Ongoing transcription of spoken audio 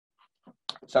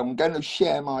So I'm going to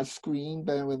share my screen.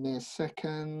 Bear with me a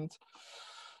second.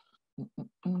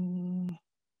 Boom.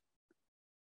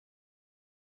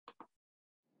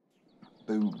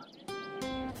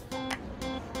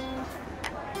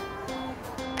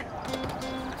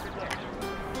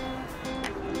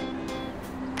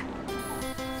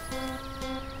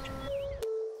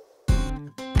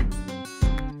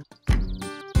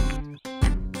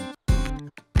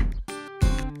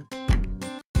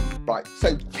 Right,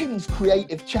 so Tim's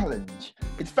creative challenge.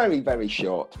 It's very, very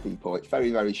short, people. It's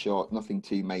very, very short, nothing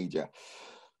too major.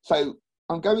 So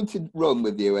I'm going to run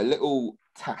with you a little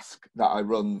task that I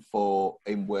run for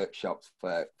in workshops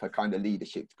for kind of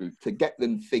leadership group to get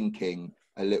them thinking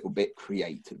a little bit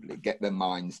creatively, get their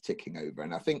minds ticking over.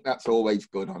 And I think that's always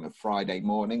good on a Friday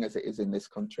morning, as it is in this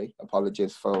country.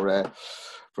 Apologies for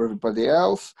everybody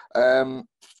else.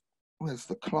 Where's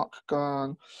the clock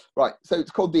gone? Right, so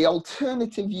it's called the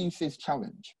Alternative Uses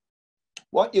Challenge.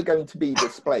 What you're going to be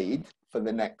displayed for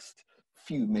the next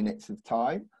few minutes of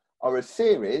time are a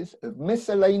series of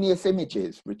miscellaneous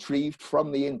images retrieved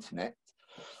from the internet.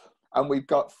 And we've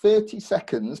got 30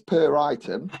 seconds per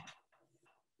item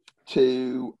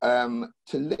to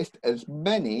list as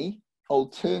many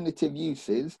alternative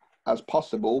uses as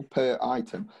possible per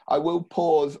item. I will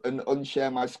pause and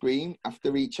unshare my screen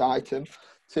after each item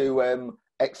to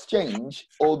exchange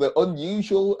all the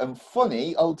unusual and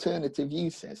funny alternative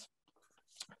uses.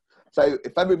 So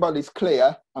if everybody's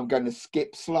clear, I'm going to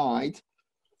skip slide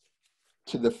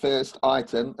to the first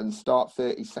item and start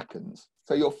 30 seconds.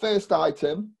 So your first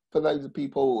item, for those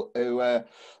people who are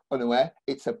unaware,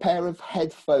 it's a pair of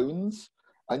headphones,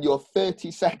 and your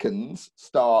 30 seconds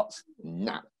starts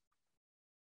now.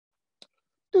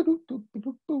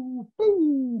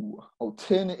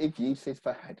 Alternative uses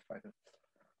for headphones.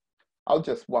 I'll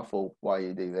just waffle while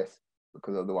you do this,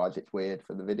 because otherwise it's weird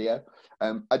for the video.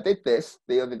 I did this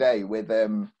the other day with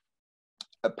a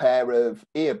pair of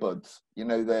earbuds, you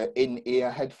know, the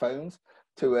in-ear headphones,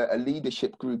 to a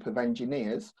leadership group of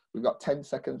engineers. We've got 10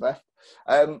 seconds left,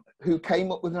 who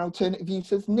came up with an alternative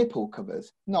use as nipple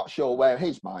covers. Not sure where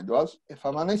his mind was, if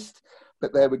I'm honest,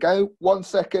 but there we go. 1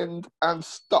 second and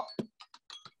stop.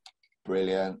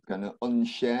 Brilliant. Going to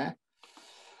unshare.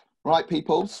 Right,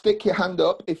 people, stick your hand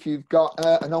up if you've got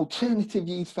an alternative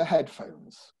use for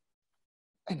headphones.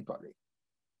 Anybody?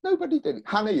 Nobody did it.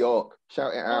 Hannah York,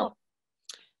 shout it out.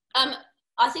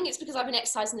 I think it's because I've been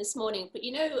exercising this morning, but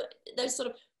you know, those sort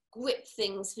of grip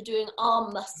things for doing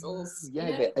arm muscles. Yeah,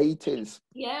 you know? the 80s.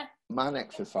 Yeah. Man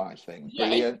exercise thing. Yeah,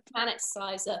 brilliant. Man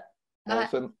exerciser.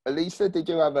 Awesome. Elisa, did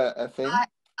you have a thing? I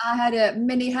had a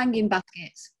mini hanging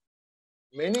baskets.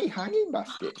 Mini hanging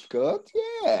baskets, good,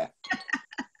 yeah.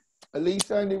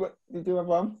 Elisa, did you have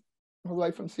one all the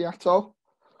way from Seattle?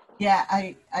 Yeah,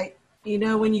 I you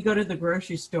know, when you go to the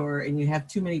grocery store and you have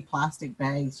too many plastic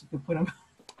bags, you can put them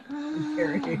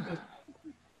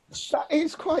That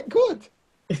is quite good.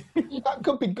 That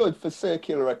could be good for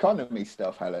circular economy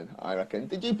stuff, Helen, I reckon.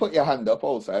 Did you put your hand up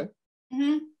also?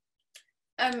 Mm-hmm.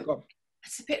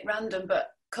 It's a bit random, but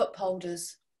cup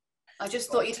holders. I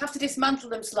just thought you'd have to dismantle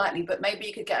them slightly, but maybe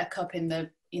you could get a cup in the,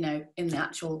 you know, in the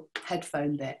actual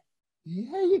headphone bit.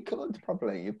 Yeah, you could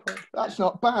probably. That's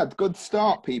not bad. Good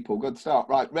start, people. Good start.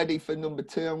 Right, ready for number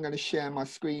 2. I'm going to share my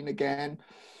screen again.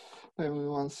 Give me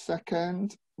 1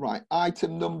 second. Right,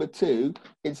 item number 2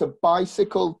 is a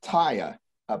bicycle tire.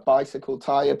 A bicycle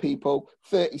tire, people.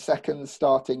 30 seconds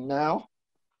starting now.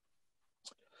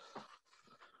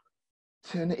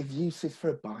 Alternative uses for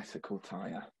a bicycle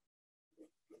tire.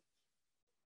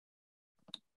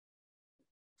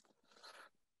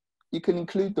 You can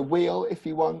include the wheel if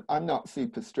you want. I'm not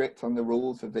super strict on the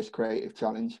rules of this creative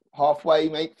challenge. Halfway,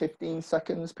 mate, 15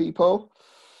 seconds, people.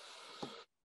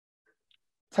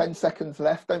 10 seconds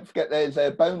left. Don't forget there's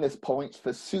bonus points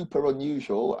for super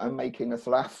unusual and making us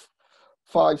laugh.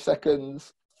 5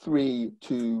 seconds, 3,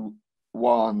 2,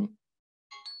 1.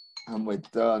 And we're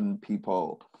done,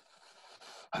 people.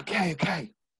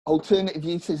 Okay. Alternative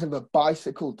uses of a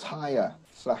bicycle tire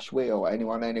 / wheel.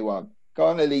 Anyone? Go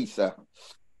on, Elisa.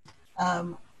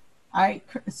 I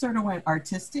sort of went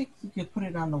artistic. You could put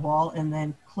it on the wall and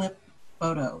then clip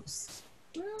photos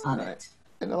on it.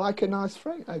 And I like a nice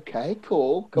frame. Okay,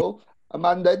 cool.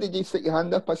 Amanda, did you stick your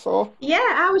hand up? I saw.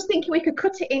 Yeah, I was thinking we could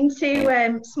cut it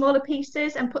into smaller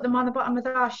pieces and put them on the bottom of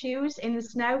our shoes in the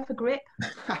snow for grip.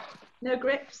 No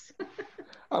grips.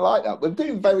 I like that. We're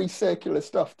doing very circular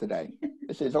stuff today.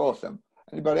 This is awesome.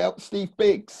 Anybody else? Steve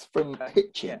Biggs from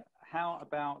Hitchin. Yeah. How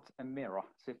about a mirror?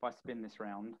 So if I spin this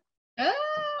round.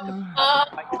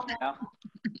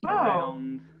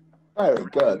 Very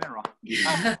good. Mirror.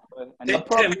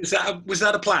 Tim, was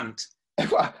that a plant?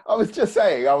 I was just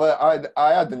saying,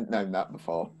 I hadn't known that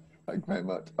before. Thank you very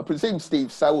much. I presume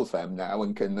Steve sells them now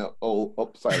and can all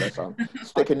upsell us on.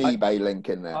 Stick an eBay link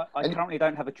in there. I currently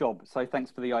don't have a job, so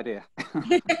thanks for the idea.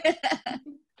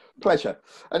 Pleasure.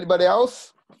 Anybody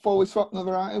else before we swap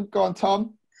another item? Go on,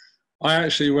 Tom. I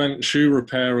actually went shoe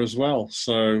repair as well,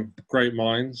 so great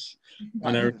minds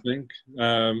and everything.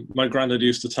 My granddad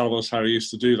used to tell us how he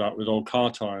used to do that with old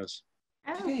car tyres.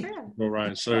 Go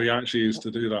around. So he actually used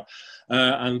to do that.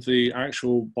 And the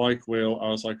actual bike wheel, I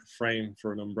was like a frame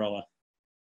for an umbrella.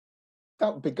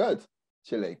 That would be good,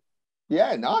 Chili.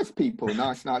 Yeah, nice people.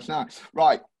 Nice.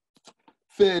 Right.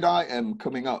 Third item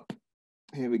coming up.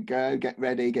 Here we go. Get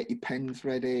ready. Get your pens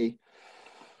ready.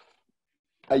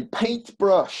 A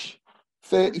paintbrush.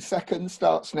 30 seconds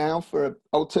starts now for an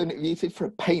alternative usage for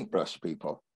a paintbrush,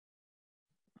 people.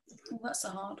 Oh, that's a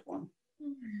hard one.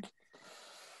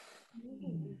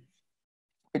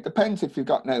 It depends if you've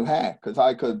got no hair, because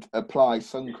I could apply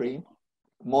sun cream,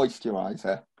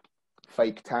 moisturiser,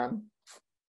 fake tan.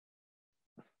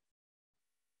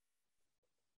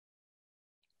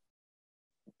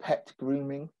 Pet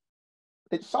grooming.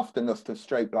 It's soft enough to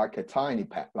stroke like a tiny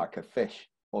pet, like a fish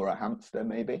or a hamster,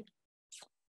 maybe.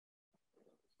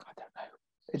 I don't know.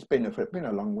 It's been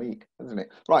a long week, hasn't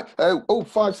it? Right. Oh,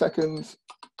 5 seconds.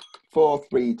 4,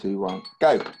 3, 2, 1,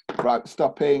 go. Right,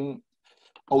 stopping.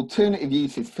 Alternative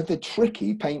uses for the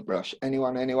tricky paintbrush.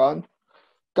 Anyone?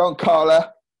 Go on,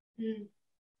 Carla.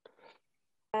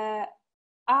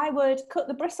 I would cut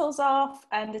the bristles off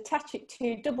and attach it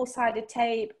to double-sided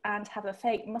tape and have a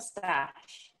fake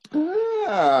mustache.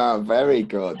 Ah, very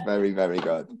good. Very, very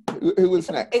good. Who was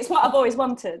next? It's what I've always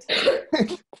wanted.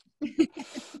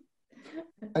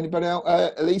 Anybody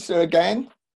else? Elisa again?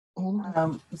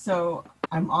 So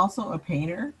I'm also a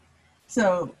painter.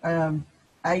 So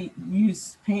I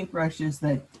use paintbrushes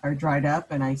that are dried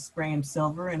up and I spray them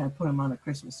silver and I put them on a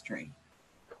Christmas tree.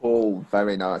 Cool.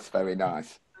 Very nice. Very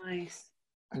nice. Nice.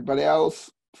 Anybody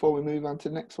else before we move on to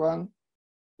the next one?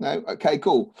 No? Okay,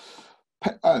 cool.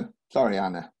 Oh, sorry,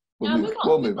 Anna. We'll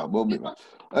move on.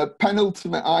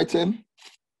 Penultimate item.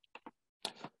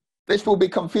 This will be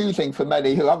confusing for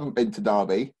many who haven't been to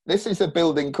Derby. This is a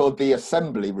building called the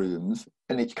Assembly Rooms,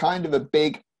 and it's kind of a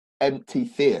big empty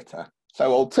theatre.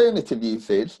 So alternative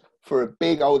uses for a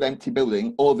big old empty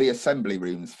building or the Assembly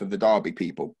Rooms for the Derby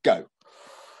people. Go.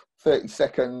 30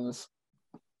 seconds.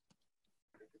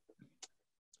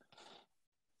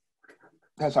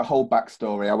 There's a whole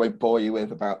backstory I won't bore you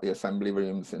with about the Assembly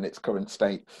Rooms in its current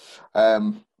state.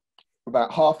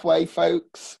 About halfway,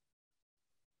 folks.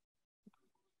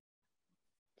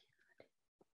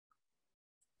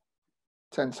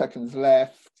 Ten seconds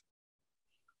left.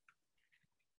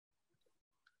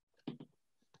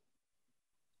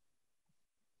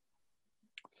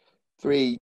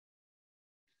 Three,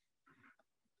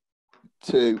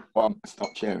 2, 1.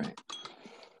 Stop sharing.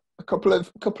 A couple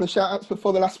of shout outs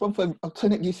before the last one for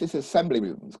alternate uses of Assembly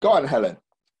Rooms. Go on, Helen.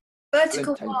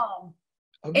 Vertical farm.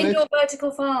 Indoor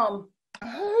vertical farm.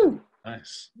 Oh,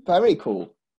 nice. Very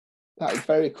cool. That is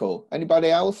very cool.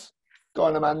 Anybody else? Go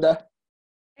on, Amanda.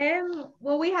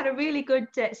 Well, we had a really good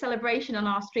celebration on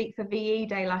our street for VE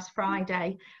Day last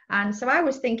Friday. And so I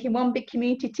was thinking one big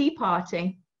community tea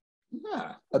party.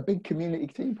 Yeah, a big community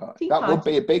tea party. That would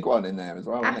be a big one in there as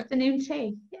well, wouldn't it? Afternoon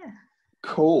tea, yeah.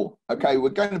 Cool. Okay, we're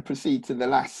going to proceed to the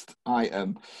last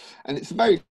item. And it's a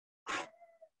very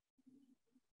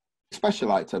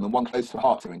special item and one close to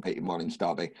heart during CreativeMornings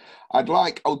Derby. I'd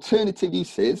like alternative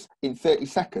uses in 30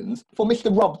 seconds for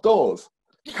Mr. Rob Dawes.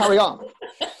 Carry on.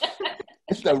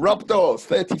 Mr. Rob Dawes,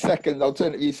 30 seconds,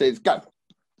 alternative uses, go.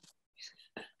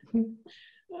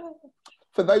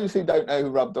 For those who don't know who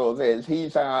Rob Dawes is,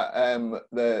 he's our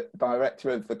the director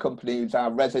of the company who's our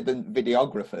resident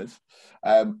videographers.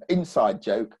 Inside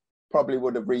joke, probably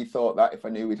would have rethought that if I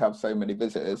knew we'd have so many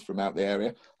visitors from out the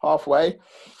area. Halfway.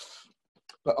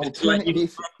 But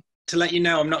alternative to let you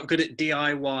know, I'm not good at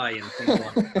DIY and things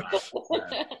like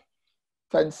that.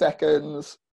 10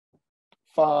 seconds.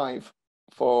 5,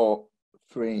 4,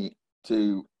 3,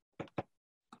 2,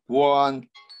 1.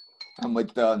 And we're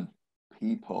done,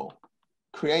 people.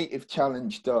 Creative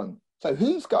challenge done. So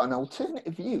who's got an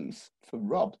alternative use for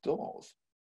Rob Dawes?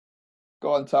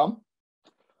 Go on, Tom.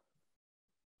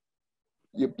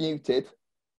 You're muted.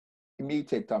 You're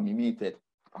muted, Tom. You're muted.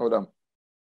 Hold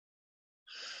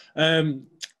on.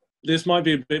 This might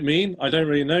be a bit mean. I don't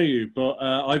really know you, but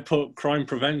I put crime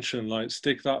prevention, like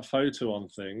stick that photo on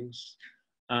things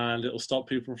and it'll stop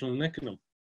people from nicking them.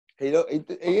 He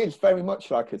is very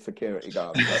much like a security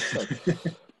guard.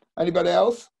 Anybody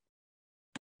else?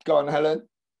 Go on, Helen.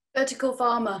 Vertical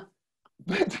farmer.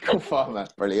 Vertical farmer,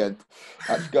 brilliant.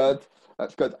 That's good.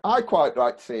 That's good. I quite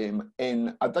like to see him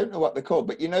in, I don't know what they're called,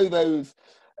 but you know those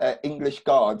English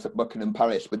guards at Buckingham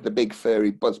Palace with the big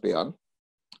furry Busby on?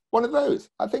 One of those.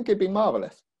 I think it'd be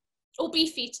marvellous. Or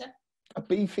Beefeater. A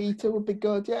Beefeater would be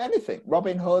good. Yeah, anything.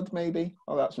 Robin Hood, maybe.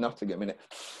 Oh, that's Nottingham, isn't it?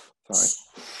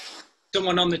 Sorry.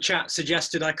 Someone on the chat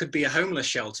suggested I could be a homeless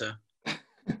shelter.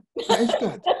 That is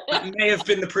good. That may have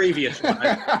been the previous one.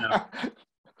 I don't know.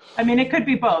 I mean, it could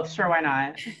be both. Sure, why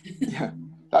not? Yeah,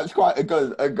 that's quite a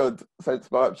good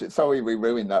sensible option. Sorry, we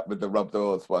ruined that with the Rob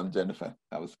Dawes one, Jennifer.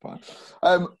 That was fine.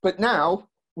 But now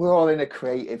we're all in a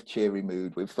creative, cheery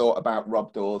mood. We've thought about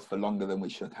Rob Dawes for longer than we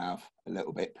should have, a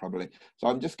little bit probably. So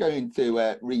I'm just going to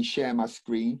reshare my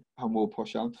screen and we'll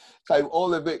push on. So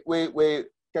all of it, we're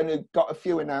got a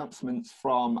few announcements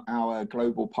from our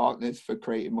global partners for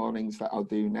Creative Mornings that I'll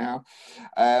do now.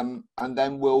 And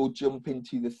then we'll jump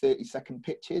into the 30-second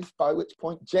pitches, by which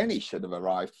point Jenny should have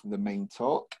arrived for the main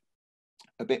talk.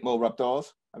 A bit more Rob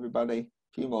Dawes, everybody,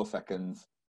 a few more seconds.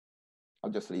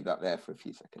 I'll just leave that there for a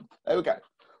few seconds. There we go.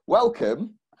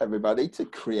 Welcome, everybody, to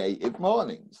Creative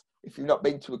Mornings. If you've not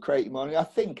been to a Creative Morning, I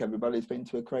think everybody's been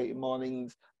to a Creative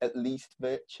Mornings, at least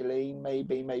virtually,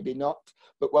 maybe not,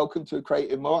 but welcome to a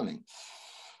Creative Morning.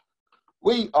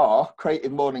 We are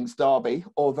Creative Mornings Derby,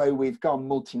 although we've gone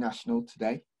multinational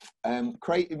today.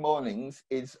 Creative Mornings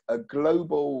is a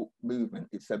global movement.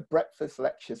 It's a breakfast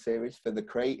lecture series for the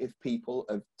creative people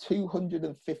of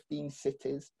 215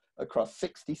 cities across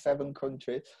 67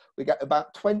 countries. We get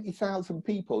about 20,000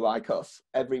 people like us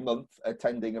every month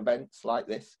attending events like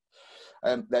this.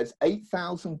 There's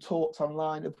 8,000 talks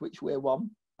online, of which we're one,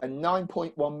 and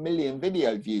 9.1 million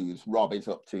video views Rob is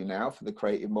up to now for the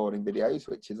Creative Morning videos,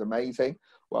 which is amazing.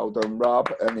 Well done,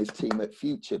 Rob and his team at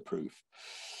Future Proof.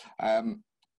 So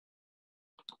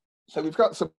we've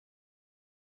got some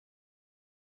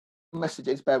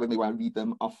messages, bear with me while I read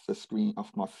them off the screen,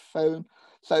 off my phone.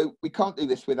 So we can't do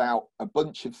this without a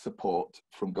bunch of support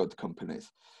from good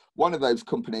companies. One of those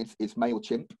companies is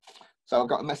MailChimp. So I've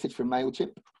got a message from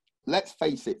MailChimp. Let's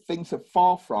face it, things are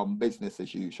far from business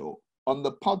as usual. On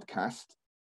the podcast,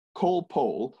 Call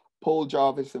Paul, Paul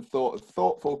Jarvis have thought of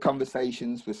thoughtful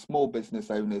conversations with small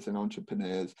business owners and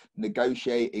entrepreneurs,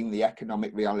 negotiating the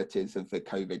economic realities of the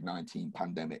COVID-19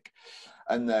 pandemic.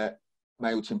 And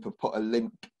MailChimp have put a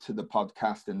link to the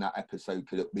podcast, and that episode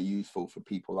could be useful for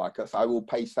people like us. I will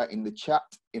paste that in the chat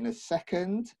in a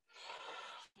second.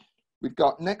 We've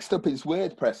got, next up is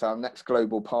WordPress, our next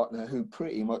global partner, who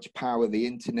pretty much power the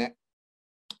internet.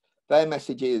 Their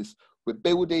message is,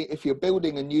 if you're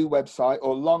building a new website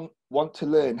or want to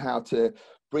learn how to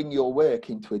bring your work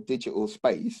into a digital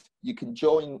space, you can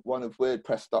join one of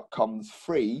WordPress.com's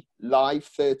free live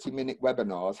 30-minute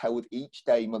webinars held each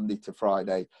day, Monday to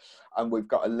Friday. And we've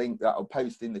got a link that I'll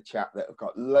post in the chat that have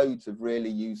got loads of really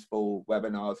useful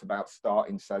webinars about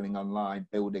starting, selling online,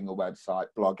 building a website,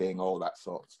 blogging, all that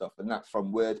sort of stuff. And that's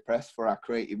from WordPress for our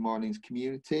Creative Mornings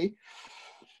community.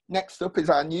 Next up is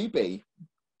our newbie.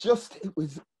 It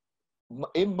was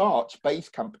in March,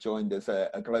 Basecamp joined as a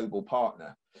global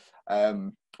partner.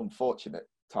 Unfortunate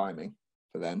timing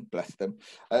for them, bless them.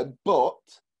 But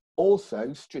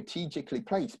also strategically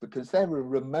placed because they're a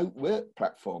remote work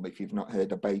platform, if you've not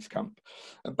heard of Basecamp.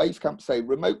 And Basecamp say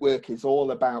remote work is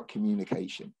all about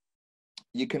communication.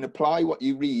 You can apply what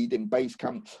you read in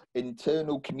Basecamp's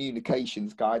internal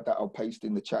communications guide that I'll post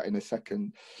in the chat in a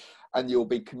second, and you'll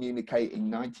be communicating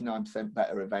 99%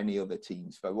 better of any other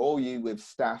teams. So all you with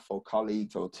staff or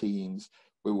colleagues or teams,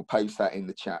 we will post that in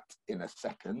the chat in a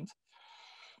second.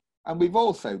 And we've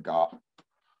also got,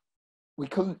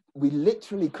 we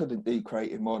literally couldn't do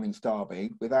Creative Mornings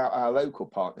Derby without our local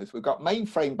partners. We've got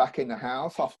Mainframe back in the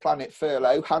house, off Planet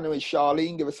Furlough. Hannah and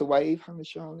Charlene, give us a wave. Hannah,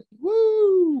 Charlene,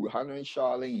 woo! Hannah and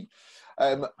Charlene.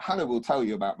 Hannah will tell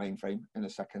you about Mainframe in a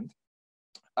second,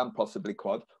 and possibly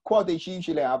Quad. Quad is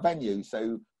usually our venue.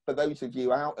 So for those of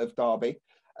you out of Derby,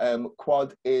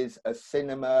 Quad is a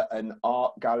cinema, an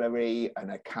art gallery,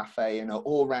 and a cafe, and an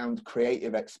all-round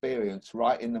creative experience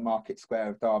right in the Market Square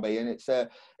of Derby. And it's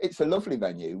a lovely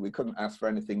venue. We couldn't ask for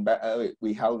anything better.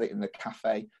 We held it in the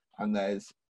cafe, and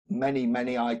there's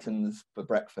many items for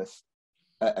breakfast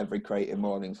at every Creative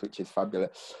Mornings, which is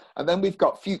fabulous. And then we've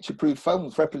got Future Proof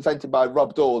Phones, represented by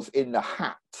Rob Dawes in the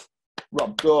hat.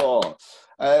 Rob Dawes.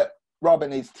 Rob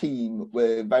and his team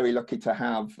were very lucky to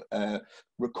have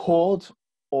record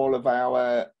all of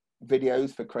our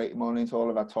videos for Creative Mornings, all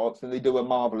of our talks, and they do a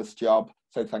marvellous job.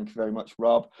 So thank you very much,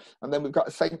 Rob. And then we've got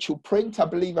Essential Print. I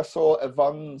believe I saw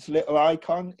Yvonne's little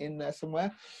icon in there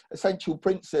somewhere. Essential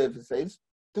Print Services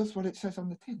does what it says on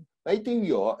the tin. They do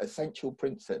your essential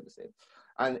print services.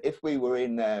 And if we were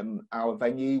in our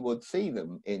venue, would see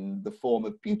them in the form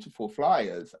of beautiful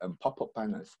flyers and pop-up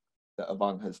banners that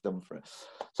Yvonne has done for us.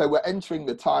 So we're entering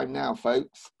the time now,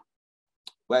 folks,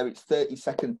 where it's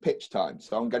 30-second pitch time.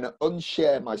 So I'm going to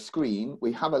unshare my screen.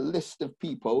 We have a list of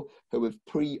people who have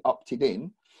pre-opted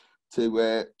in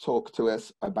to talk to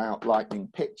us about lightning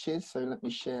pitches. So let me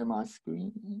share my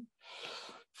screen.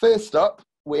 First up,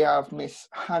 we have Miss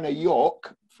Hannah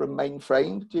York from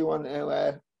Mainframe. Do you want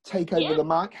to take over the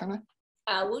mic, Hannah?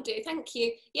 Will do, thank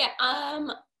you. Yeah,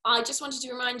 I just wanted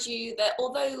to remind you that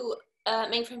although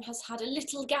Mainframe has had a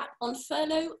little gap on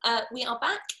furlough, we are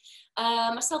back.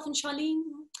 Myself and Charlene,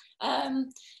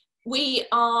 we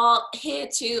are here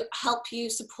to help you,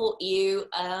 support you,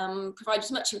 provide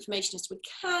as much information as we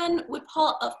can. We're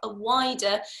part of a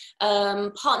wider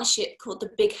partnership called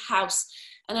the Big House.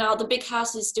 And now the Big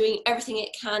House is doing everything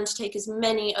it can to take as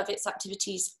many of its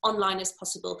activities online as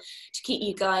possible to keep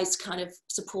you guys kind of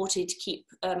supported, to keep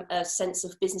a sense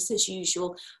of business as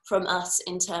usual from us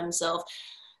in terms of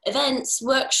events,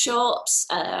 workshops,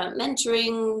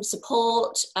 mentoring,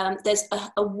 support. There's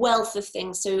a wealth of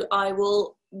things. So I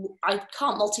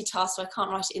can't multitask, so I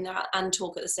can't write it in there and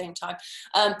talk at the same time.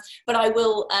 But I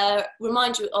will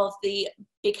remind you of the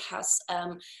Big House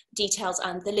details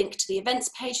and the link to the events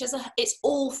page. It's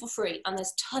all for free and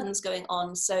there's tons going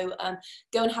on. So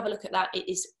go and have a look at that. It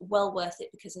is well worth it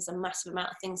because there's a massive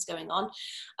amount of things going on.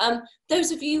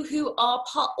 Those of you who are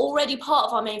already part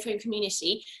of our Mainframe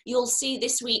community, you'll see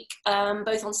this week,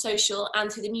 both on social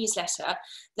and through the newsletter,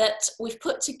 that we've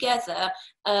put together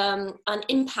an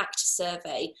impact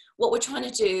survey. What we're trying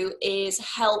to do is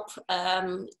help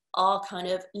our kind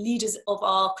of leaders of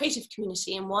our creative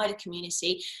community and wider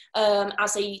community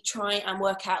as they try and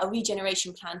work out a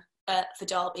regeneration plan for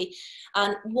Derby,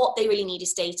 and what they really need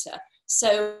is data.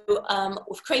 So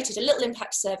we've created a little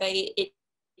impact survey. It's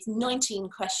 19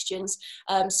 questions,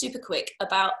 super quick,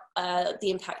 about the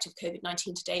impact of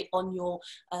COVID-19 today on your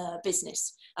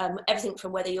business. Everything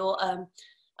from whether you're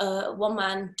one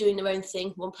man doing their own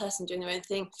thing, one person doing their own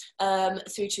thing,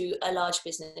 through to a large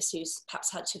business who's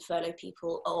perhaps had to furlough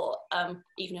people, or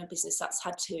even a business that's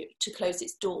had to close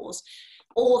its doors.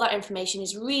 All that information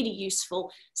is really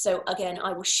useful. So again,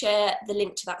 I will share the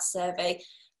link to that survey.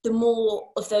 The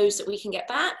more of those that we can get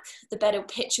back, the better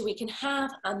picture we can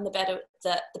have, and the better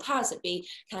that the powers that be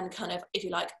can kind of, if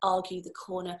you like, argue the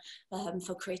corner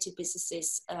for creative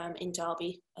businesses in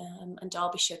Derby and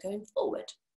Derbyshire going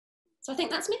forward. So I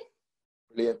think that's me.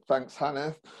 Brilliant, thanks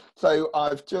Hannah. So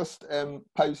I've just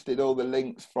posted all the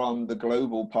links from the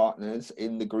global partners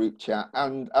in the group chat,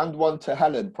 and one to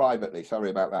Helen privately, sorry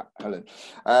about that, Helen.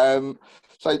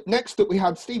 So next up we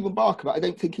had Stephen Barker, but I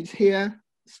don't think he's here.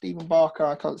 Stephen Barker,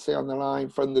 I can't see on the line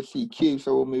from the CQ,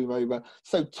 so we'll move over.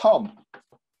 So Tom,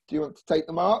 do you want to take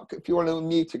the mark? If you want to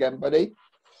unmute again, buddy.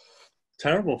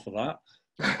 Terrible for that.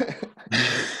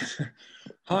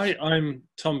 Hi, I'm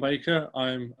Tom Baker.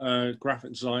 I'm a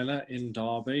graphic designer in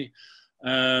Derby.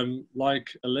 Like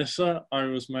Alyssa, I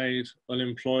was made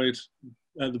unemployed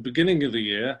at the beginning of the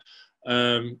year,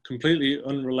 completely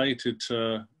unrelated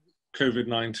to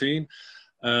COVID-19.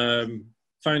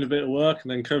 Found a bit of work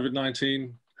and then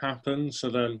COVID-19 happened, so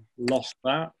then lost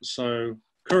that. So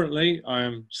currently I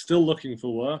am still looking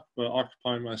for work, but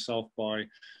occupying myself by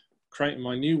creating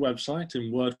my new website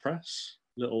in WordPress,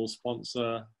 little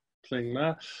sponsor thing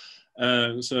there.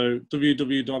 So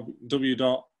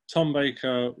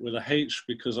www.tombaker with a H,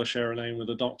 because I share a name with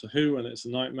a Doctor Who and it's a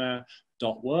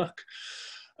nightmare.work.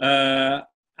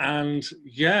 And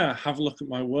yeah, have a look at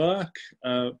my work,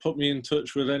 put me in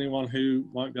touch with anyone who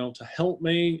might be able to help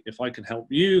me. If I can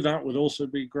help you, that would also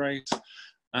be great.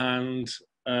 And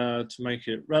to make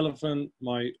it relevant,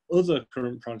 my other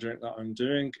current project that I'm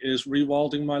doing is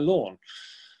rewilding my lawn.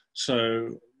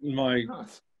 So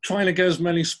trying to get as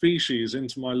many species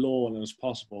into my lawn as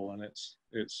possible, and it's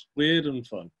weird and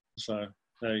fun. So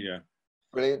there you go.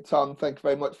 Brilliant, Tom. Thank you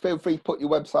very much. Feel free to put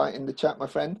your website in the chat, my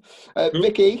friend.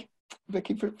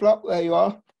 Vicky Flip-Flop, there you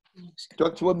are. Do you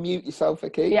want to unmute yourself,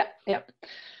 Vicky? Yeah.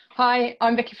 Hi,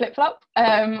 I'm Vicky Flip-Flop.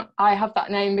 I have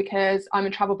that name because I'm a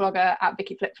travel blogger at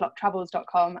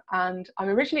vickyflipfloptravels.com, and I'm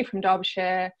originally from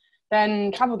Derbyshire,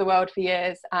 then travelled the world for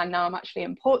years, and now I'm actually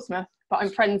in Portsmouth, but I'm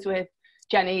friends with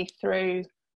Jenny through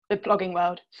the blogging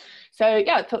world. So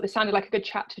yeah, I thought this sounded like a good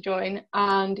chat to join.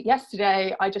 And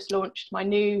yesterday I just launched my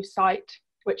new site,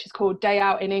 which is called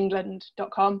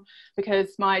dayoutinengland.com,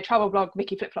 because my travel blog,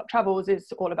 Vicky Flip-Flop Travels,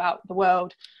 is all about the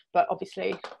world, but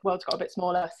obviously the world's got a bit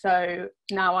smaller. So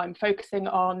now I'm focusing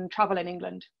on travel in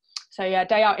England. So yeah,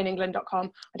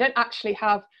 dayoutinengland.com. I don't actually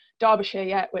have Derbyshire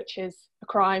yet, which is a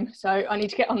crime. So I need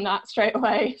to get on that straight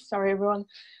away. Sorry, everyone.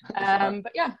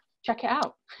 But yeah, check it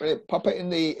out. Brilliant. Pop it in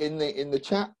the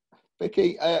chat,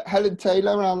 Vicky. Helen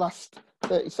Taylor, our last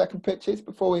 30-second pitches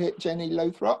before we hit Jenny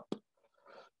Lowthrop.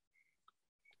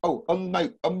 Oh,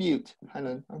 unmute,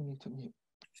 Helen. Unmute.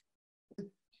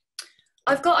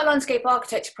 I've got a landscape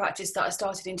architecture practice that I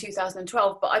started in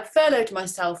 2012, but I furloughed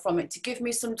myself from it to give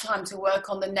me some time to work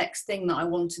on the next thing that I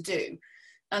want to do.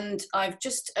 And I've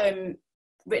just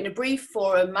written a brief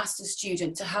for a master's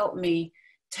student to help me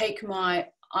take my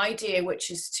idea,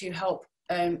 which is to help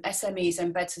SMEs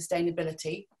embed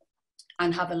sustainability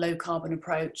and have a low carbon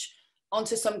approach,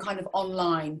 onto some kind of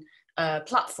online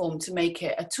platform to make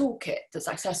it a toolkit that's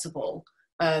accessible,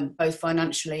 both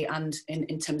financially and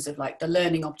in terms of like the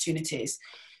learning opportunities.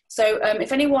 So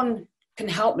if anyone can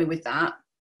help me with that,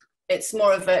 it's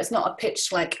more of it's not a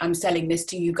pitch like I'm selling this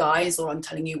to you guys, or I'm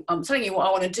telling you what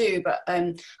I want to do, but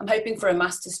I'm hoping for a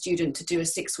master's student to do a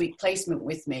 6-week placement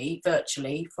with me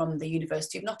virtually from the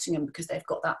University of Nottingham, because they've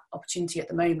got that opportunity at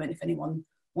the moment, if anyone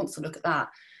wants to look at that.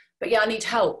 But yeah, I need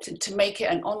help to make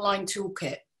it an online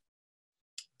toolkit.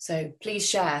 So please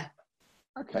share.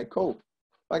 Okay, cool.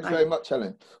 Thanks very much,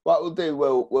 Helen. What we'll do,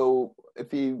 we'll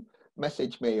if you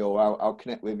message me, or I'll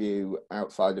connect with you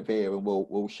outside of here, and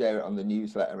we'll share it on the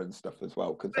newsletter and stuff as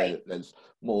well, because there's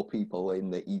more people in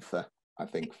the ether, I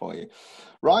think, for you.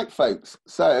 Right, folks.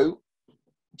 So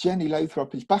Jenny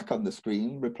Lowthrop is back on the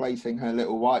screen, replacing her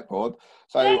little whiteboard.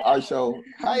 So I shall,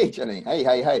 hey Jenny,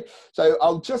 hey. So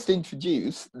I'll just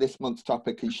introduce this month's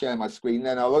topic and share my screen,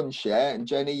 then I'll unshare, and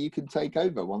Jenny, you can take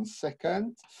over. 1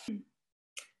 second. Can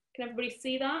everybody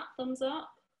see that? Thumbs up.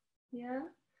 Yeah.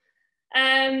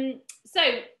 So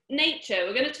nature,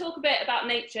 we're going to talk a bit about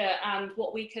nature and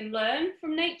what we can learn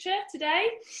from nature today.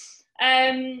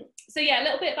 So yeah, a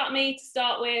little bit about me to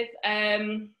start with.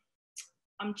 I'm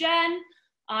Jen.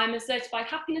 I'm a certified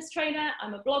happiness trainer.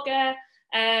 I'm a blogger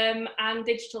and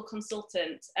digital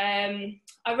consultant. I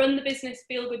run the business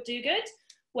Feel Good Do Good,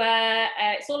 where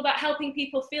it's all about helping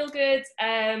people feel good,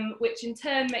 which in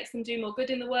turn makes them do more good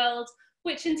in the world,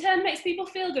 which in turn makes people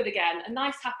feel good again, a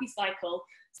nice happy cycle.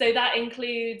 So that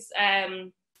includes,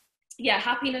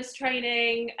 happiness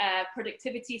training,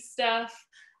 productivity stuff,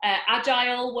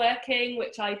 agile working,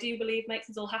 which I do believe makes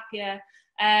us all happier,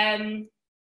 and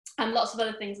lots of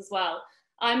other things as well.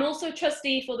 I'm also a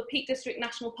trustee for the Peak District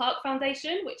National Park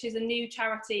Foundation, which is a new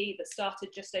charity that started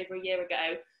just over a year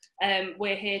ago.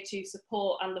 We're here to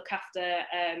support and look after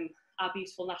our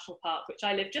beautiful national park, which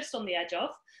I live just on the edge of.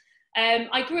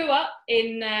 I grew up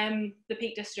in the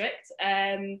Peak District,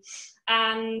 and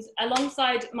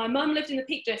alongside my mum lived in the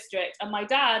Peak District, and my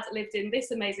dad lived in this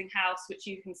amazing house, which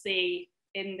you can see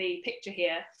in the picture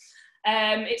here.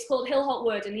 It's called Hillholt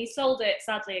Wood, and he sold it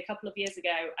sadly a couple of years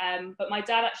ago, but my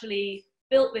dad actually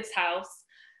built this house,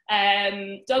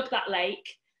 dug that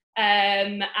lake,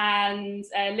 and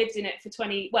lived in it for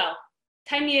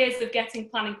 10 years of getting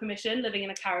planning permission, living in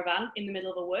a caravan in the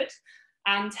middle of a wood,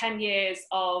 and 10 years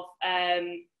of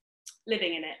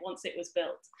living in it once it was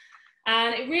built.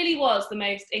 And it really was the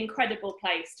most incredible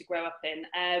place to grow up in.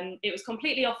 It was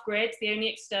completely off-grid. The only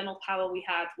external power we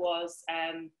had was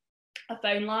a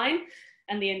phone line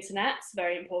and the internet,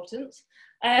 very important.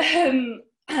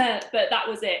 But that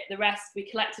was it. The rest, we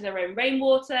collected our own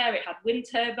rainwater. It had wind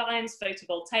turbines,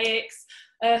 photovoltaics,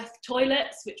 earth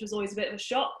toilets, which was always a bit of a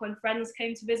shock when friends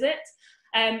came to visit.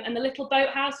 And the little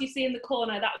boathouse you see in the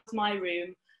corner, that was my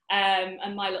room,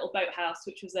 and my little boathouse,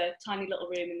 which was a tiny little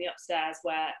room in the upstairs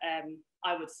where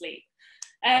I would sleep.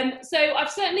 So I've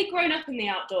certainly grown up in the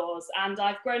outdoors, and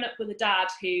I've grown up with a dad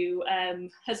who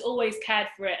has always cared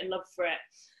for it and loved for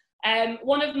it.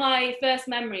 One of my first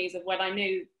memories of when I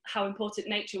knew how important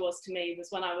nature was to me was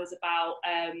when I was about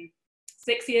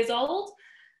 6 years old,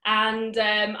 and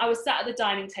I was sat at the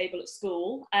dining table at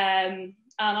school, and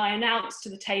I announced to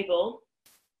the table,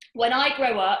 when I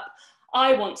grow up,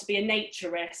 I want to be a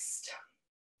naturist,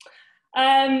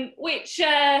 which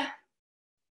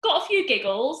got a few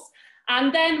giggles.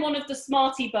 And then one of the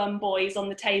smarty bum boys on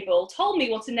the table told me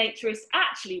what a naturist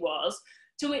actually was,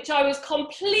 to which I was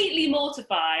completely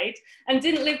mortified and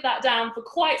didn't live that down for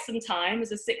quite some time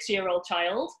as a 6-year-old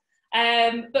child,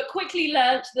 but quickly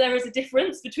learnt there is a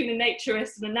difference between a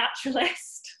naturist and a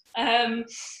naturalist.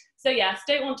 So yes,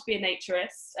 don't want to be a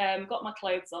naturist. Got my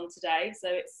clothes on today, so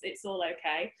it's all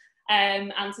okay.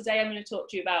 And today I'm going to talk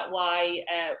to you about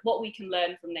what we can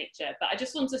learn from nature. But I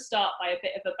just want to start by a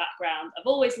bit of a background. I've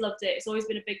always loved it. It's always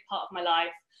been a big part of my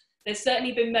life. There's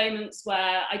certainly been moments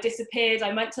where I disappeared.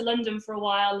 I went to London for a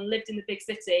while and lived in the big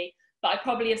city. but I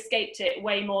probably escaped it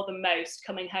way more than most,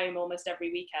 coming home almost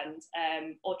every weekend,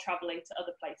 or traveling to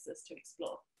other places to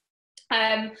explore.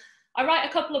 I write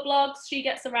a couple of blogs, She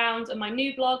Gets Around and my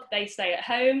new blog, They Stay at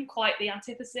Home, quite the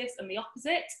antithesis and the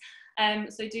opposite.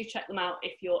 So do check them out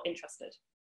if you're interested.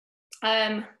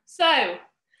 So,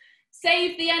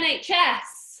 save the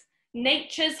NHS,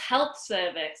 Nature's Health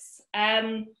Service.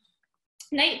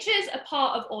 Nature's a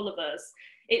part of all of us.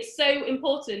 It's so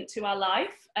important to our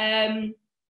life.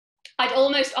 I'd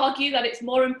almost argue that it's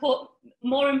more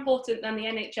important than the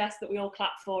NHS that we all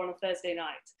clap for on a Thursday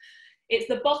night. It's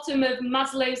the bottom of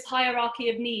Maslow's hierarchy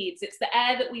of needs. It's the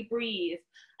air that we breathe.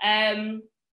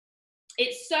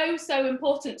 It's so, so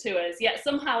important to us, yet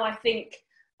somehow I think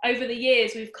over the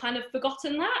years we've kind of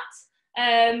forgotten that.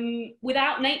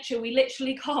 Without nature, we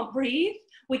literally can't breathe,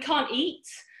 we can't eat.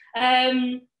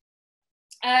 But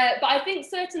I think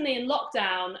certainly in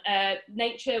lockdown,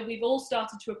 nature, we've all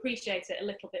started to appreciate it a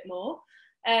little bit more.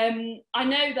 I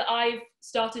know that I've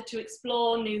started to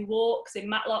explore new walks in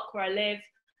Matlock where I live,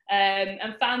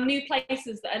 and found new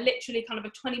places that are literally kind of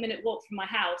a 20-minute walk from my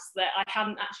house that I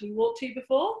hadn't actually walked to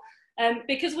before.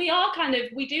 Because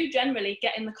we do generally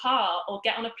get in the car or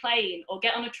get on a plane or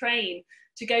get on a train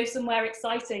to go somewhere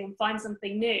exciting and find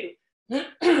something new,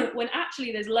 when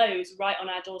actually there's loads right on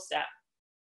our doorstep.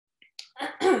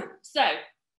 So,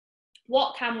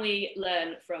 what can we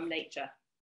learn from nature?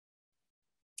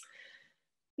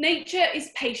 Nature is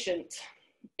patient.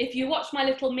 If you watch my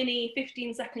little mini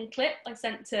 15-second clip I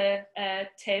sent to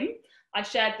Tim, I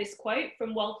shared this quote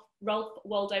from Ralph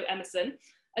Waldo Emerson: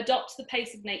 "Adopt the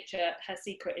pace of nature, her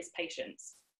secret is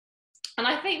patience." And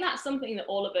I think that's something that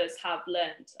all of us have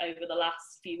learned over the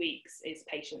last few weeks, is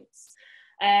patience.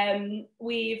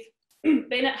 We've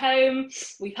been at home,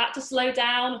 we've had to slow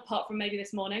down, apart from maybe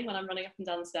this morning when I'm running up and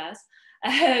down the stairs.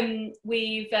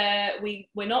 We're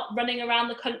not running around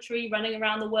the country, running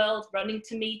around the world, running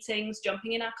to meetings,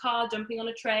 jumping in our car, jumping on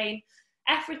a train.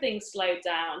 Everything's slowed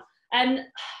down. And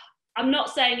I'm not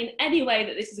saying in any way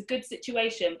that this is a good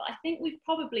situation, but I think we've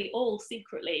probably all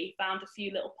secretly found a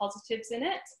few little positives in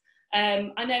it.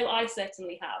 I know I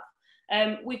certainly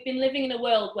have. We've been living in a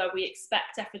world where we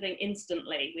expect everything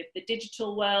instantly. With the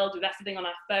digital world, with everything on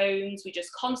our phones, we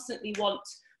just constantly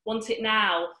want it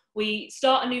now. We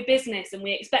start a new business and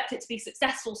we expect it to be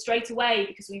successful straight away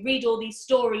because we read all these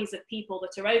stories of people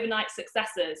that are overnight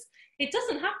successes. It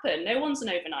doesn't happen. No one's an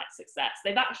overnight success.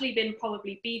 They've actually been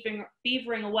probably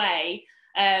beavering away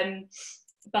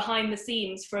behind the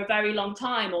scenes for a very long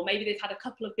time, or maybe they've had a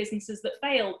couple of businesses that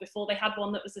failed before they had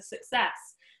one that was a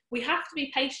success. We have to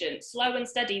be patient. Slow and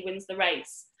steady wins the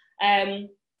race.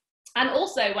 And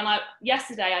also,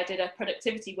 yesterday I did a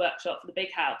productivity workshop for the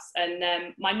big house,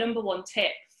 and my number one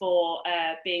tip for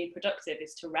being productive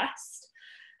is to rest.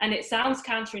 And it sounds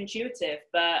counterintuitive,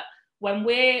 but when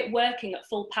we're working at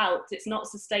full pelt, it's not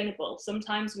sustainable.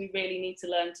 Sometimes we really need to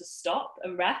learn to stop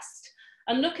and rest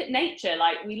and look at nature.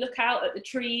 Like, we look out at the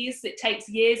trees, it takes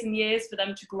years and years for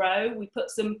them to grow. We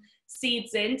put some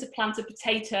seeds in to plant a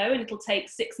potato and it'll take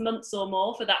 6 months or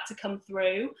more for that to come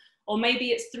through. Or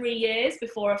maybe it's 3 years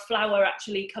before a flower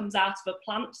actually comes out of a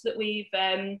plant that we've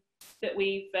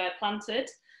planted.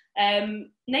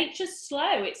 Nature's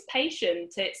slow, it's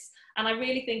patient, and I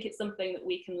really think it's something that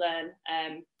we can learn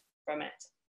from it.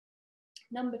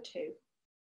 Number 2,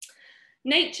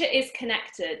 nature is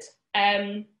connected.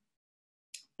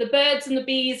 The birds and the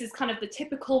bees is kind of the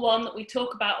typical one that we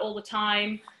talk about all the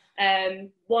time.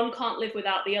 One can't live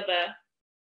without the other.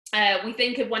 We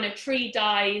think of when a tree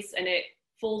dies and it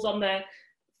falls on the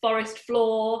forest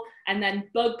floor, and then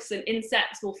bugs and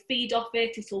insects will feed off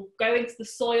it. It'll go into the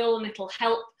soil and it'll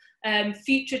help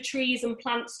future trees and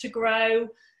plants to grow.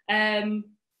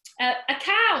 A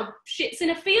cow shits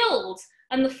in a field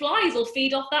and the flies will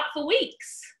feed off that for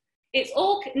weeks.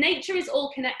 Nature is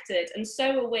all connected, and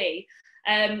so are we.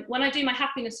 When I do my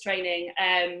happiness training,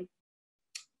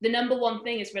 the number one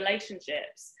thing is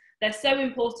relationships. They're so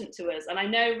important to us. And I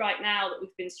know right now that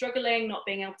we've been struggling, not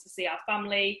being able to see our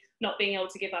family, not being able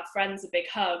to give our friends a big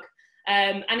hug.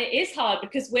 And it is hard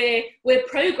because we're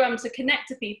programmed to connect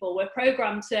to people. We're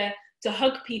programmed to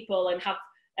hug people and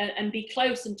and be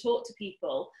close and talk to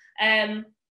people.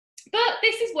 But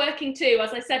this is working too.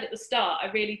 As I said at the start,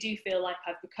 I really do feel like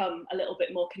I've become a little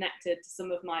bit more connected to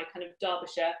some of my kind of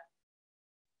Derbyshire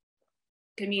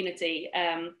community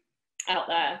out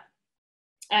there.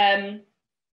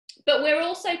 But we're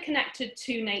also connected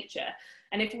to nature.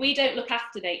 And if we don't look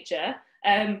after nature,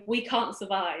 we can't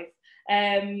survive.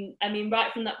 I mean,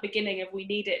 right from that beginning of we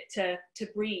need it to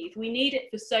breathe. We need it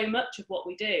for so much of what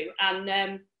we do.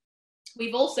 And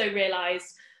we've also realised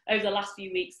over the last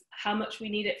few weeks how much we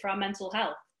need it for our mental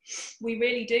health. We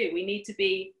really do. We need to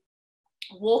be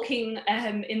walking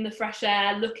in the fresh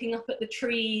air, looking up at the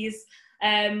trees.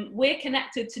 We're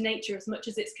connected to nature as much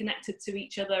as it's connected to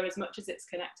each other, as much as it's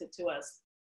connected to us.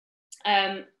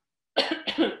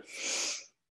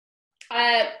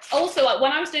 Also,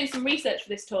 when I was doing some research for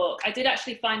this talk, I did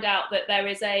actually find out that there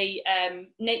is a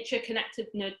nature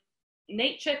connectedness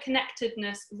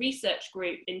research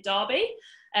group in Derby,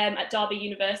 at Derby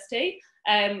University,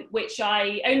 which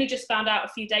I only just found out a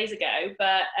few days ago,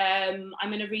 but I'm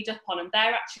going to read up on, and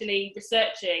they're actually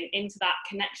researching into that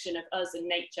connection of us and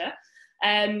nature.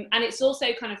 And it's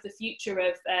also kind of the future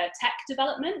of tech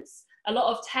developments. A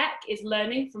lot of tech is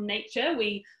learning from nature.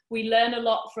 We learn a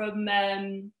lot from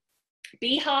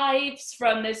beehives,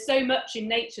 there's so much in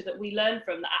nature that we learn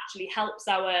from that actually helps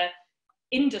our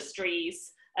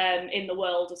industries in the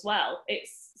world as well.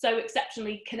 It's so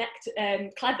exceptionally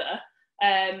clever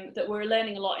that we're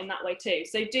learning a lot in that way too.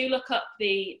 So do look up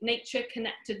the Nature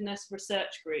Connectedness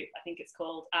Research Group, I think it's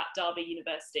called, at Derby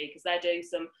University, because they're doing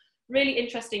some really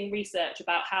interesting research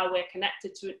about how we're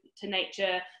connected to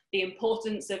nature, the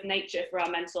importance of nature for our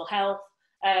mental health.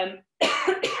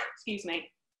 Excuse me,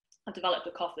 I developed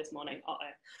a cough this morning.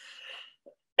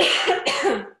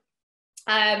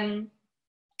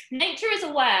 Nature is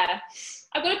aware.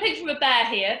 I've got a picture of a bear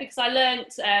here because I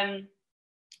learnt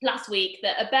last week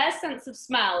that a bear's sense of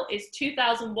smell is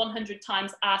 2,100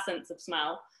 times our sense of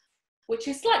smell, which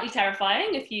is slightly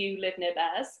terrifying if you live near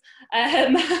bears.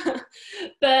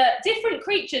 But different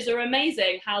creatures are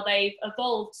amazing how they've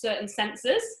evolved certain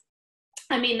senses.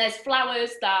 I mean, there's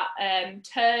flowers that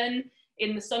turn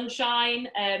in the sunshine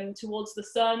towards the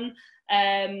sun.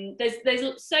 There's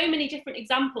so many different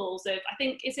examples of, I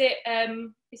think, is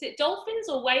it dolphins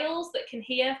or whales that can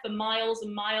hear for miles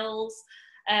and miles?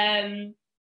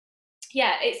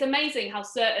 Yeah, it's amazing how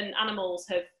certain animals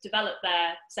have developed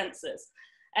their senses.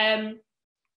 And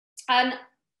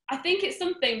I think it's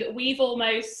something that we've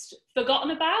almost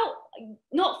forgotten about,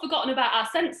 not forgotten about our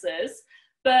senses,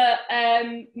 but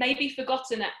maybe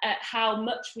forgotten at how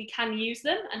much we can use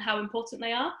them and how important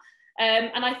they are.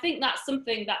 And I think that's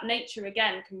something that nature,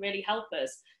 again, can really help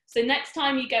us. So next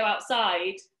time you go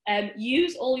outside,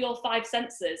 use all your 5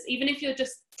 senses, even if you're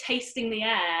just tasting the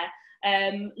air,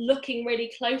 looking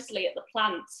really closely at the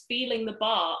plants, feeling the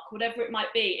bark, whatever it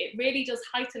might be. It really does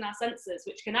heighten our senses,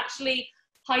 which can actually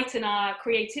heighten our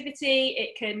creativity.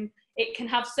 It can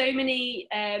have so many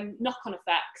knock-on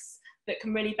effects that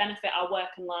can really benefit our work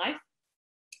and life.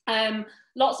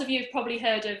 Lots of you have probably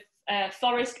heard of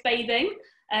forest bathing,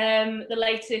 the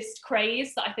latest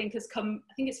craze that I think has come,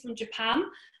 I think it's from Japan.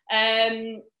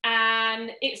 And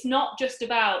it's not just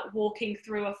about walking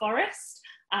through a forest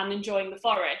and enjoying the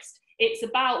forest. It's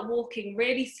about walking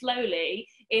really slowly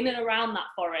in and around that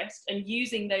forest and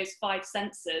using those 5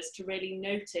 senses to really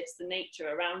notice the nature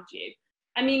around you.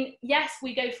 I mean, yes,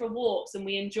 we go for walks and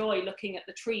we enjoy looking at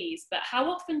the trees, but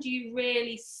how often do you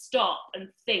really stop and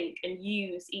think and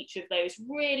use each of those?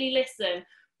 Really listen,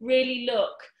 really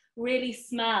look, really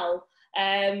smell,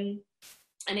 and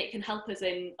it can help us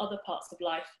in other parts of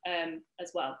life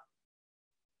as well.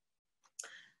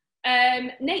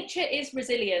 Nature is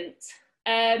resilient.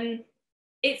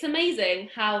 It's amazing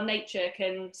how nature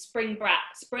can spring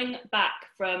back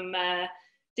from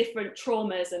different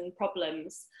traumas and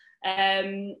problems.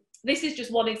 This is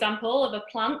just one example of a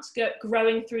plant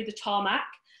growing through the tarmac.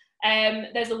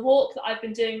 There's a walk that I've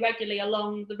been doing regularly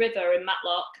along the river in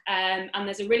Matlock, and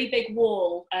there's a really big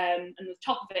wall, and the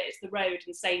top of it is the road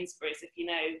in Sainsbury's, if you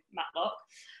know Matlock.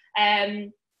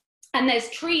 And there's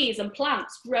trees and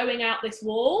plants growing out this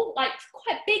wall, like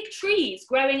quite big trees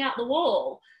growing out the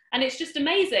wall. And it's just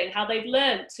amazing how they've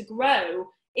learned to grow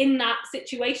in that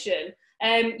situation.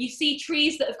 You see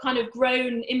trees that have kind of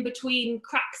grown in between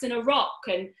cracks in a rock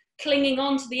and clinging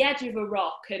onto the edge of a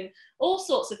rock and all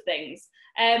sorts of things.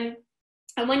 And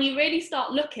when you really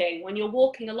start looking, when you're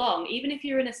walking along, even if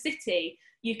you're in a city,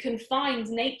 you can find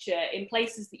nature in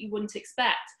places that you wouldn't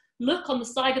expect. Look on the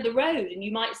side of the road and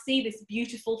you might see this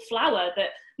beautiful flower that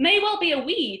may well be a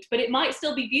weed, but it might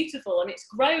still be beautiful, and it's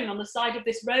grown on the side of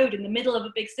this road in the middle of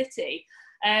a big city.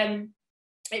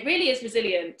 It really is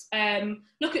resilient.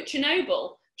 Look at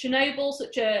Chernobyl. Chernobyl,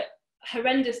 such a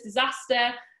horrendous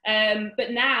disaster,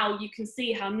 but now you can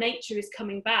see how nature is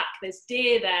coming back. There's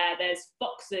deer there, there's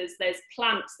foxes, there's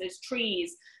plants, there's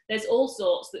trees, there's all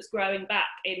sorts that's growing back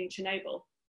in Chernobyl.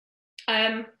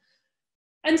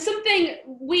 And something,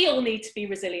 we all need to be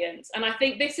resilient, and I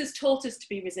think this has taught us to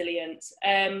be resilient.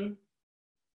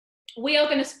 We are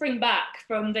going to spring back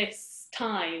from this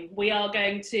time. We are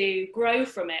going to grow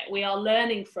from it. We are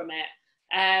learning from it.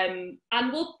 and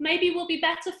maybe we'll be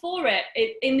better for it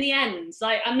in the end.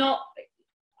 Like,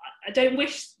 I don't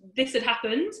wish this had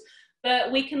happened,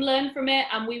 but we can learn from it,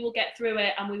 and we will get through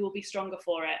it, and we will be stronger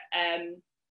for it.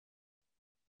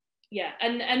 Yeah,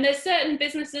 and there's certain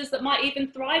businesses that might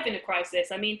even thrive in a crisis.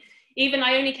 I mean, even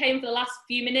I only came for the last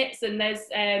few minutes, and there's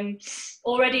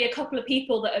already a couple of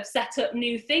people that have set up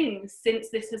new things since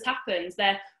this has happened.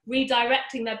 They're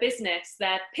redirecting their business,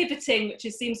 they're pivoting, which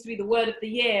seems to be the word of the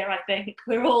year, I think.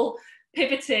 We're all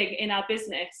pivoting in our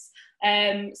business.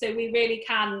 So we really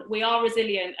can, we are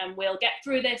resilient, and we'll get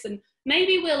through this, and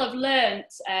maybe we'll have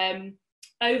learnt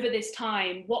over this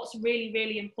time what's really,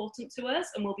 really important to us,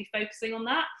 and we'll be focusing on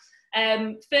that.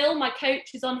 Phil, my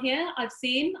coach, is on here. I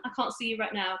can't see you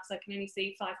right now because I can only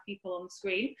see 5 people on the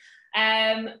screen.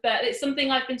 But it's something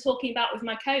I've been talking about with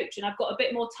my coach, and I've got a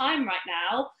bit more time right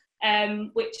now,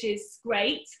 which is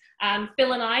great. And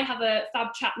Phil and I have a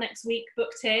fab chat next week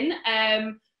booked in,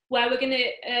 where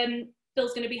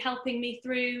Phil's going to be helping me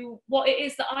through what it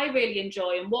is that I really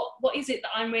enjoy, and what is it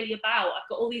that I'm really about. I've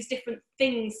got all these different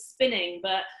things spinning,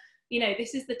 but you know,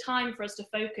 this is the time for us to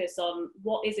focus on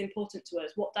what is important to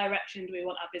us. What direction do we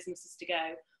want our businesses to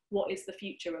go? What is the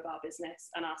future of our business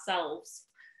and ourselves?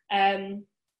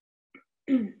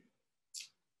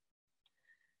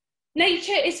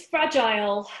 Nature is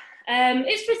fragile.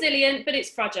 It's resilient, but it's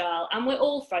fragile, and we're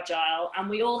all fragile, and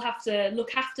we all have to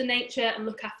look after nature and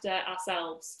look after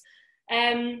ourselves.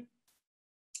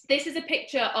 This is a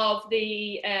picture of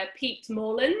the peaked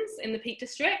moorlands in the Peak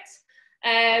District.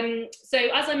 So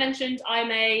as I mentioned, I'm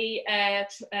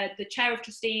the chair of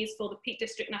trustees for the Peak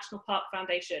District National Park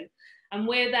Foundation, and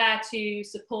we're there to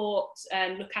support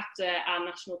and look after our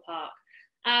national park.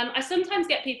 And I sometimes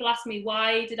get people ask me,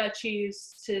 why did I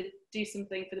choose to do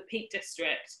something for the Peak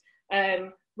District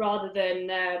rather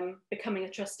than becoming a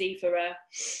trustee for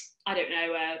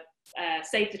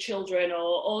Save the Children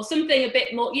or something a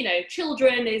bit more, you know,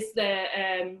 children is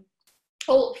the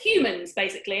or humans,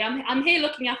 basically. I'm here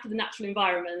looking after the natural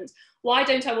environment. Why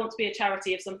don't I want to be a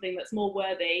charity of something that's more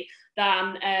worthy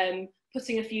than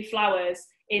putting a few flowers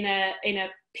in a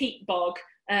peat bog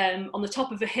on the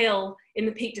top of a hill in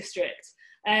the Peak District?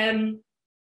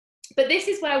 But this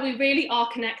is where we really are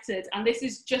connected, and this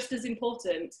is just as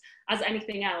important as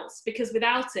anything else, because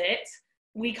without it,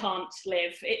 we can't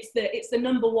live. It's the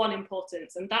number one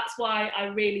importance, and that's why I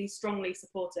really strongly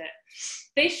support it.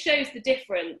 This shows the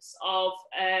difference of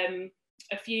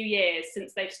a few years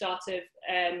since they've started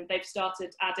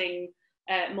adding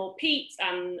more peat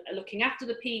and looking after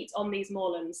the peat on these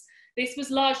moorlands. This was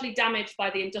largely damaged by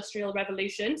the Industrial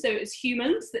Revolution, so it was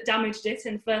humans that damaged it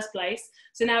in the first place.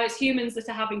 So now it's humans that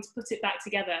are having to put it back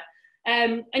together.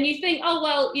 And you think, oh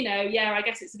well, you know, yeah, I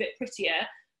guess it's a bit prettier.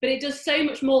 But it does so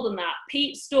much more than that.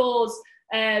 Peat stores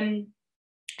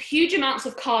huge amounts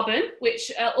of carbon,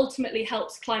 which ultimately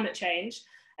helps climate change.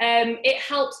 It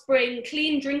helps bring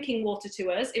clean drinking water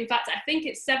to us. In fact, I think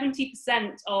it's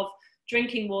 70% of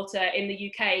drinking water in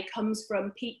the UK comes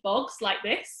from peat bogs like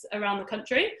this around the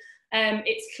country.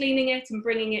 It's cleaning it and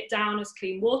bringing it down as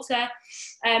clean water.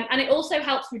 And it also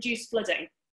helps reduce flooding.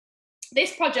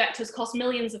 This project has cost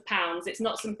millions of pounds. It's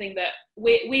not something that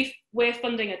we're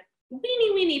funding a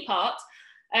weeny part,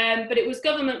 but it was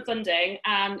government funding,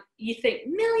 and you think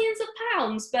millions of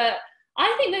pounds, but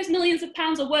I think those millions of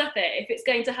pounds are worth it if it's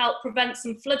going to help prevent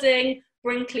some flooding,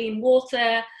 bring clean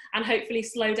water, and hopefully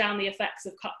slow down the effects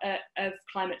of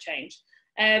climate change.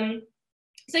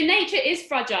 So nature is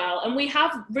fragile, and we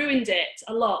have ruined it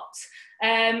a lot,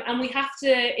 and we have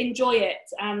to enjoy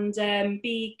it and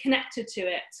be connected to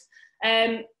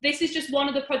it. This is just one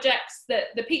of the projects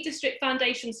that the Peak District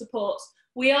Foundation supports.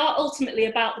 We are ultimately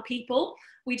about the people.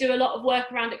 We do a lot of work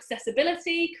around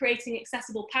accessibility, creating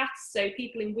accessible paths so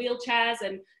people in wheelchairs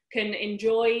can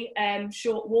enjoy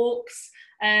short walks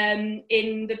in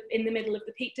the middle of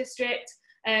the Peak District.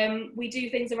 We do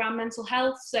things around mental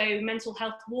health, so mental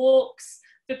health walks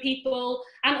for people,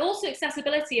 and also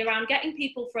accessibility around getting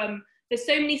people from, there's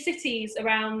so many cities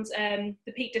around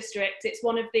the Peak District. It's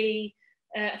one of the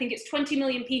I think it's 20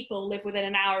 million people live within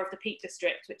an hour of the Peak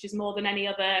District, which is more than any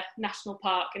other national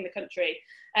park in the country.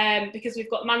 Because we've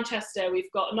got Manchester,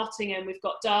 we've got Nottingham, we've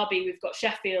got Derby, we've got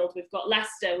Sheffield, we've got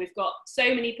Leicester, we've got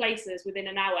so many places within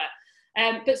an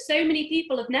hour. But so many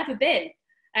people have never been.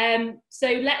 So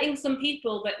letting some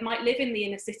people that might live in the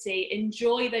inner city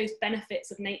enjoy those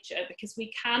benefits of nature, because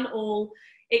we can all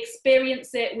experience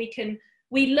it.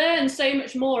 We learn so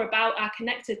much more about our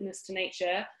connectedness to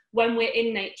nature when we're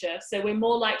in nature, so we're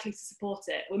more likely to support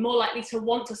it. We're more likely to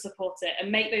want to support it and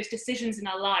make those decisions in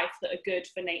our life that are good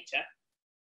for nature.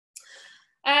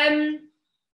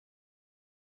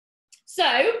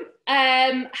 So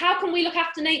how can we look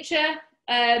after nature?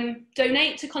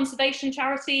 Donate to conservation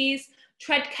charities,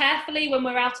 tread carefully when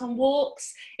we're out on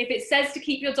walks. If it says to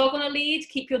keep your dog on a lead,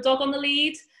 keep your dog on the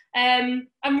lead. And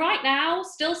right now,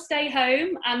 still stay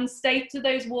home and stay to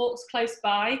those walks close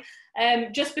by.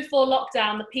 Just before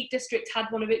lockdown, the Peak District had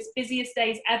one of its busiest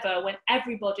days ever when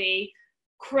everybody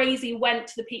crazy went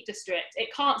to the Peak District.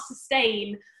 It can't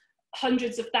sustain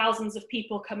hundreds of thousands of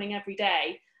people coming every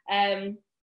day.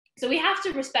 So we have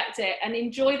to respect it and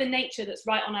enjoy the nature that's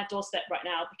right on our doorstep right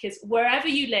now, because wherever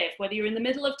you live, whether you're in the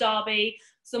middle of Derby,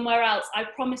 somewhere else, I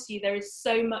promise you there is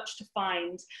so much to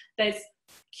find. There's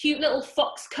cute little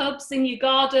fox cubs in your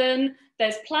garden,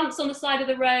 there's plants on the side of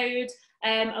the road,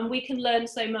 and we can learn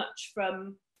so much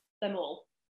from them all.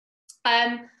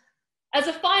 As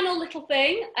a final little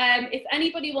thing, if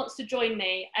anybody wants to join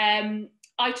me,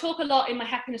 I talk a lot in my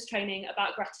happiness training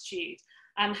about gratitude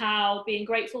and how being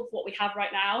grateful for what we have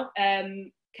right now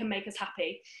can make us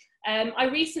happy. I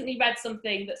recently read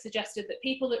something that suggested that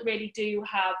people that really do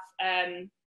have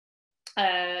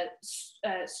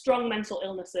strong mental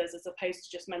illnesses as opposed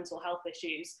to just mental health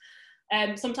issues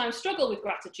sometimes struggle with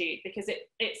gratitude, because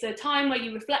it's a time where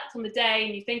you reflect on the day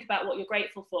and you think about what you're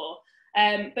grateful for.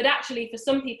 But actually for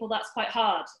some people that's quite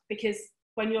hard, because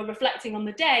when you're reflecting on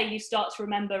the day, you start to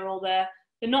remember all the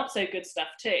not so good stuff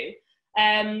too.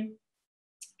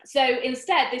 So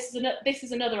instead, this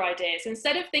is another idea. So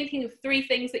instead of thinking of 3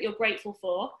 things that you're grateful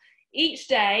for, each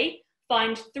day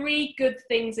find 3 good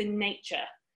things in nature.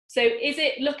 So is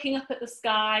it looking up at the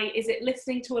sky? Is it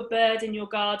listening to a bird in your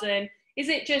garden? Is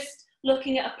it just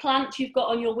looking at a plant you've got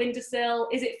on your windowsill?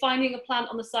 Is it finding a plant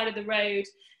on the side of the road?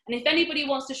 And if anybody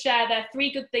wants to share their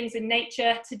 3 good things in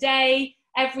nature today,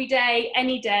 every day,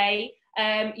 any day,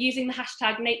 using the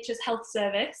hashtag Nature's Health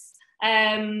Service,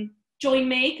 join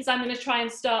me, because I'm going to try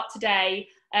and start today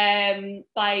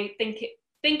by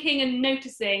thinking and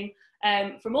noticing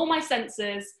from all my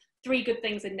senses 3 good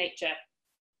things in nature.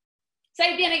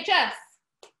 Save the NHS,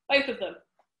 both of them.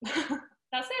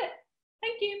 That's it.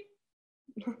 Thank you.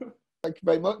 Thank you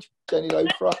very much, Jenny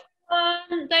Lowthrop.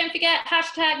 Don't forget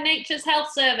hashtag Nature's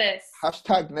Health Service.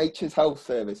 Hashtag Nature's Health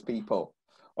Service, people.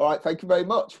 All right, thank you very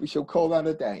much. We shall call that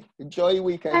a day. Enjoy your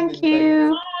weekend. Thank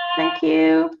you. Thank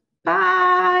you.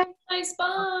 Bye. Nice.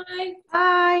 Bye.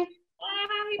 Bye.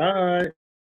 Bye.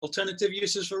 Alternative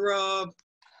uses for Rob.